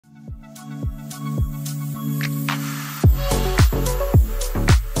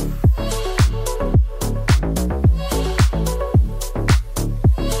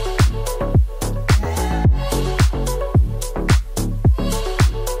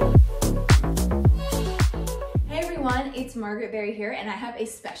it's Margaret Berry here, and I have a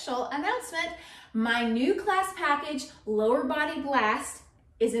special announcement. My new class package, Lower Body Blast,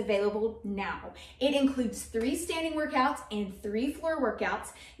 is available now. It includes 3 standing workouts and 3 floor workouts.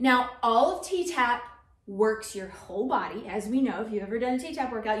 Now, all of t-tapp works your whole body. As we know, if you've ever done a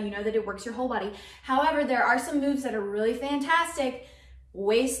t-tapp workout, you know that it works your whole body. However, there are some moves that are really fantastic.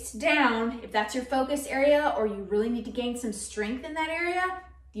 Waist down, if that's your focus area or you really need to gain some strength in that area,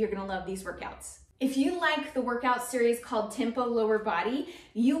 you're gonna love these workouts. If you like the workout series called Tempo Lower Body,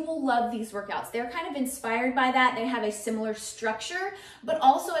 you will love these workouts. They're kind of inspired by that. They have a similar structure, but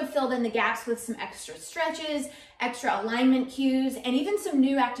also I've filled in the gaps with some extra stretches, extra alignment cues, and even some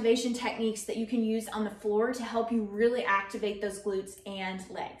new activation techniques that you can use on the floor to help you really activate those glutes and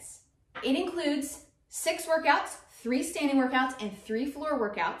legs. It includes 6 workouts, 3 standing workouts, and 3 floor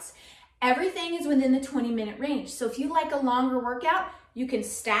workouts. Everything is within the 20-minute range. So if you like a longer workout, you can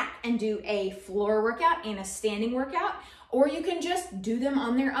stack and do a floor workout and a standing workout, or you can just do them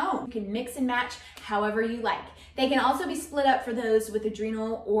on their own. You can mix and match however you like. They can also be split up for those with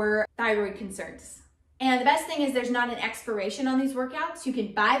adrenal or thyroid concerns. And the best thing is there's not an expiration on these workouts. You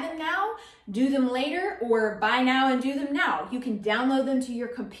can buy them now, do them later, or buy now and do them now. You can download them to your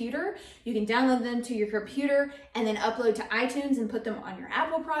computer. You can download them to your computer and then upload to iTunes and put them on your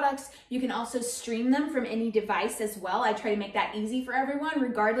Apple products. You can also stream them from any device as well. I try to make that easy for everyone,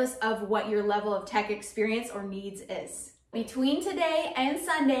 regardless of what your level of tech experience or needs is. Between today and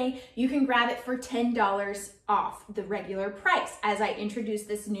Sunday, you can grab it for $10 off the regular price as I introduce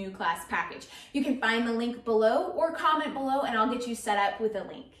this new class package. You can find the link below or comment below and I'll get you set up with a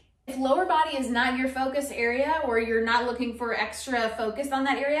link. If lower body is not your focus area or you're not looking for extra focus on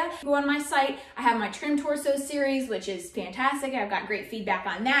that area, go on my site. I have my Trim Torso series, which is fantastic. I've got great feedback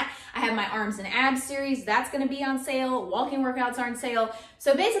on that. I have my Arms and Abs series. That's going to be on sale. Walking workouts are on sale.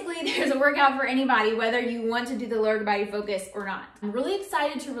 So basically, there's a workout for anybody, whether you want to do the lower body focus or not. I'm really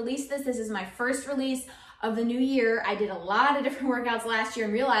excited to release this. This is my first release of the new year. I did a lot of different workouts last year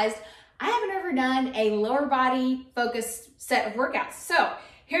and realized I haven't ever done a lower body focused set of workouts. So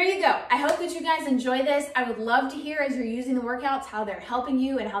here you go. I hope that you guys enjoy this. I would love to hear as you're using the workouts how they're helping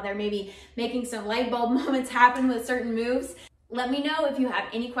you and how they're maybe making some light bulb moments happen with certain moves. Let me know if you have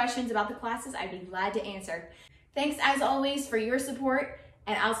any questions about the classes. I'd be glad to answer. Thanks as always for your support,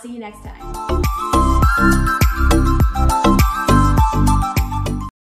 and I'll see you next time.